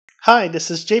Hi,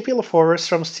 this is JP LaForest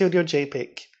from Studio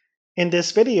JPEG. In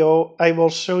this video, I will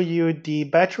show you the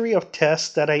battery of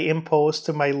tests that I imposed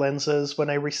to my lenses when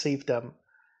I received them.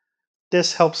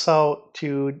 This helps out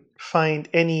to find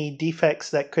any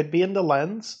defects that could be in the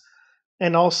lens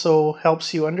and also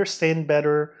helps you understand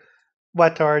better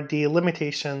what are the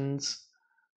limitations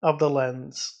of the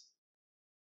lens.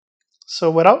 So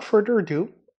without further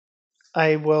ado,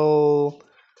 I will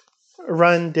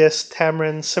run this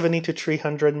Tamron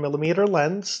 70-300mm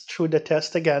lens through the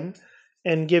test again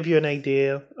and give you an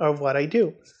idea of what I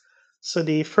do. So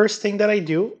the first thing that I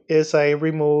do is I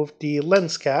remove the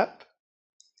lens cap,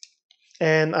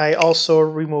 and I also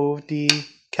remove the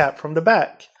cap from the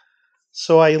back.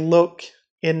 So I look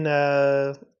in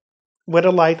with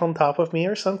a light on top of me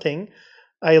or something,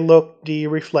 I look the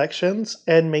reflections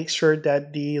and make sure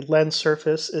that the lens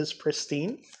surface is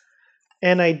pristine.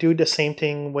 And I do the same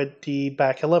thing with the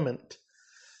back element.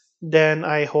 Then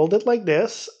I hold it like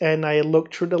this and I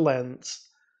look through the lens.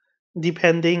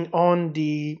 Depending on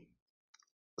the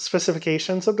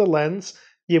specifications of the lens,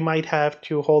 you might have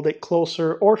to hold it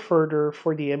closer or further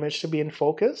for the image to be in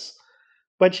focus,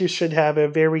 but you should have a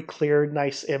very clear,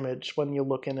 nice image when you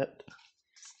look in it.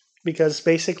 Because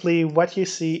basically what you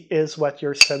see is what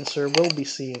your sensor will be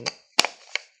seeing.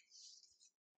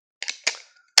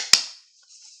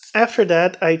 After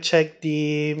that, I check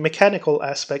the mechanical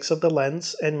aspects of the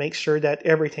lens and make sure that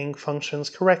everything functions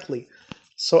correctly.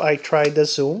 So I try the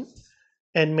zoom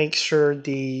and make sure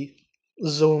the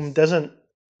zoom doesn't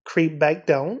creep back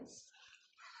down.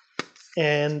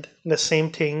 And the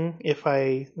same thing if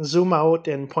I zoom out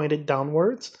and point it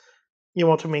downwards, you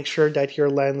want to make sure that your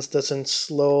lens doesn't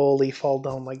slowly fall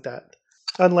down like that,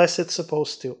 unless it's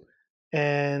supposed to.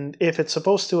 And if it's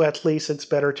supposed to, at least it's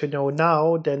better to know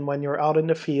now than when you're out in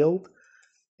the field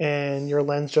and your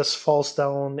lens just falls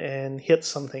down and hits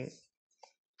something.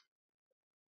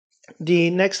 The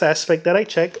next aspect that I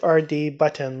check are the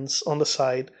buttons on the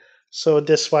side. So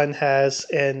this one has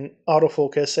an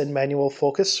autofocus and manual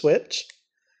focus switch.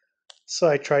 So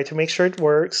I try to make sure it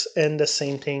works, and the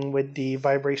same thing with the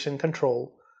vibration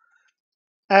control.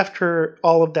 After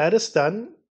all of that is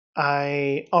done,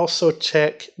 I also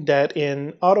check that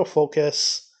in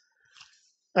autofocus,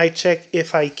 I check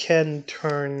if I can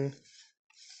turn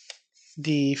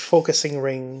the focusing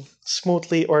ring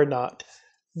smoothly or not.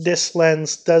 This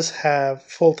lens does have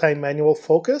full-time manual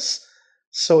focus,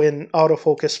 so in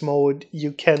autofocus mode,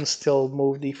 you can still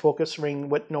move the focus ring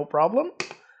with no problem.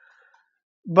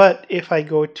 But if I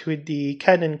go to the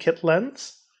Canon kit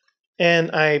lens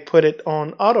and I put it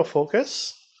on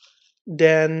autofocus,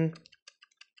 then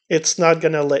it's not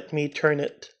gonna let me turn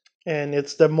it, and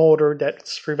it's the motor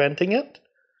that's preventing it.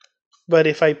 But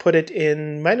if I put it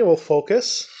in manual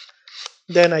focus,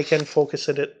 then I can focus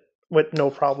it with no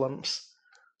problems.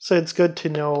 So it's good to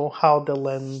know how the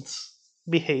lens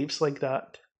behaves like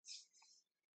that.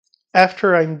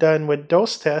 After I'm done with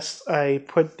those tests, I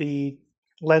put the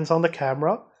lens on the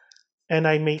camera and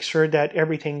I make sure that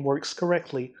everything works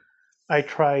correctly. I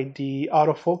tried the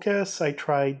autofocus, I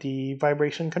tried the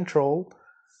vibration control.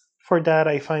 For that,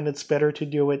 I find it's better to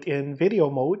do it in video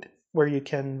mode, where you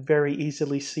can very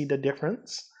easily see the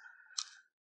difference.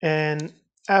 And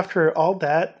after all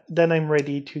that, then I'm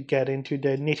ready to get into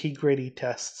the nitty-gritty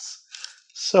tests.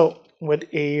 So with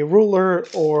a ruler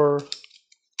or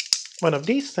one of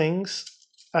these things,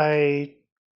 I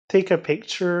take a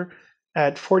picture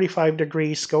at 45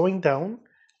 degrees going down,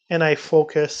 and I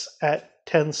focus at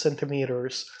 10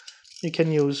 centimeters. You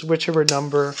can use whichever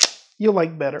number you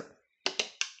like better.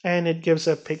 And it gives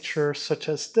a picture such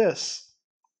as this.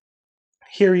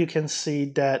 Here you can see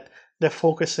that the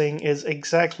focusing is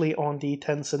exactly on the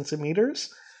 10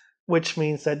 centimeters, which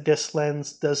means that this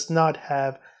lens does not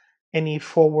have any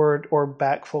forward or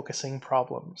back focusing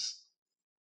problems.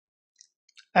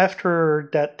 After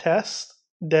that test,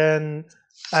 then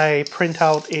I print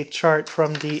out a chart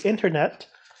from the internet,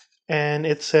 and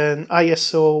it's an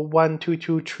ISO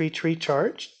 12233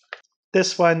 chart.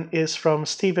 This one is from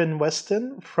Stephen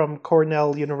Weston from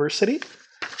Cornell University,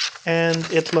 and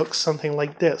it looks something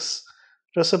like this.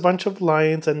 Just a bunch of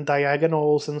lines and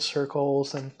diagonals and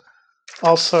circles and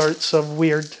all sorts of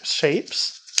weird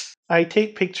shapes. I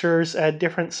take pictures at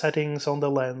different settings on the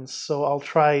lens, so I'll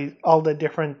try all the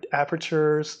different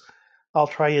apertures. I'll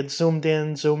try it zoomed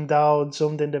in, zoomed out,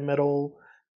 zoomed in the middle.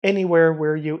 Anywhere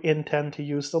where you intend to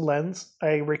use the lens,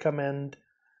 I recommend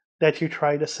that you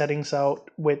try the settings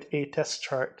out with a test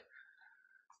chart.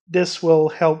 This will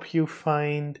help you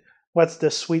find what's the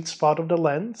sweet spot of the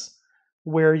lens,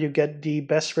 where you get the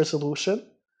best resolution,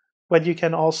 but you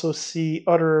can also see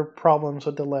other problems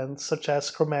with the lens, such as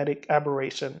chromatic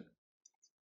aberration.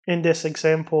 In this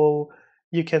example,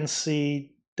 you can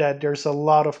see that there's a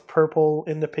lot of purple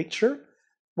in the picture,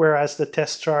 whereas the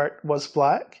test chart was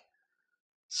black.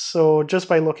 So just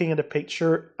by looking at the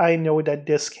picture, I know that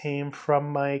this came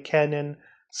from my Canon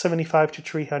 75 to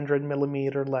 300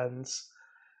 millimeter lens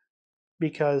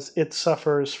because it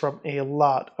suffers from a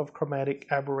lot of chromatic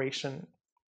aberration.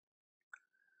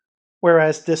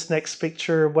 Whereas this next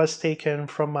picture was taken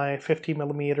from my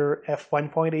 50mm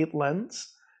f1.8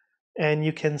 lens, and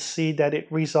you can see that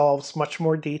it resolves much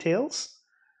more details,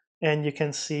 and you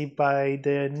can see by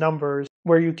the numbers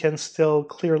where you can still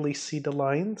clearly see the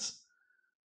lines.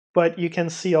 But you can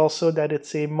see also that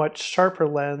it's a much sharper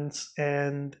lens,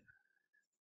 and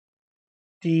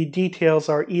the details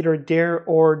are either there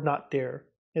or not there.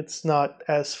 It's not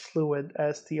as fluid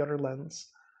as the other lens.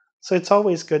 So it's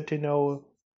always good to know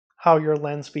how your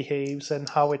lens behaves and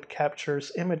how it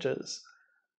captures images.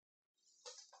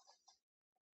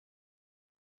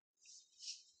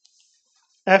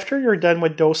 After you're done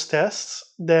with those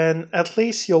tests, then at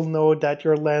least you'll know that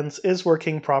your lens is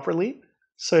working properly.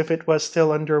 So if it was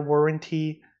still under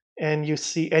warranty and you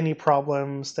see any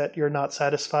problems that you're not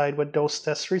satisfied with those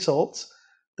test results,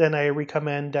 then I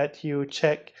recommend that you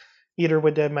check either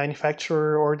with the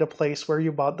manufacturer or the place where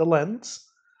you bought the lens.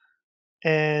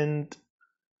 And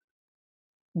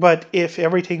but if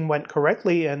everything went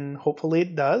correctly, and hopefully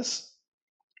it does,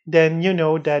 then you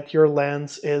know that your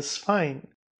lens is fine.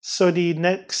 So the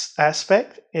next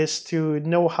aspect is to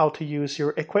know how to use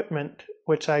your equipment,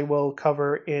 which I will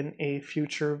cover in a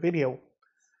future video.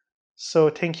 So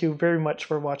thank you very much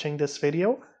for watching this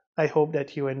video. I hope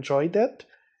that you enjoyed it.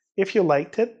 If you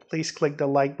liked it, please click the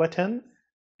like button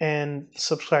and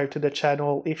subscribe to the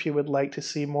channel if you would like to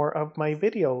see more of my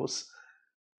videos.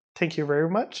 Thank you very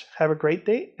much. Have a great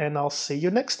day, and I'll see you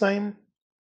next time.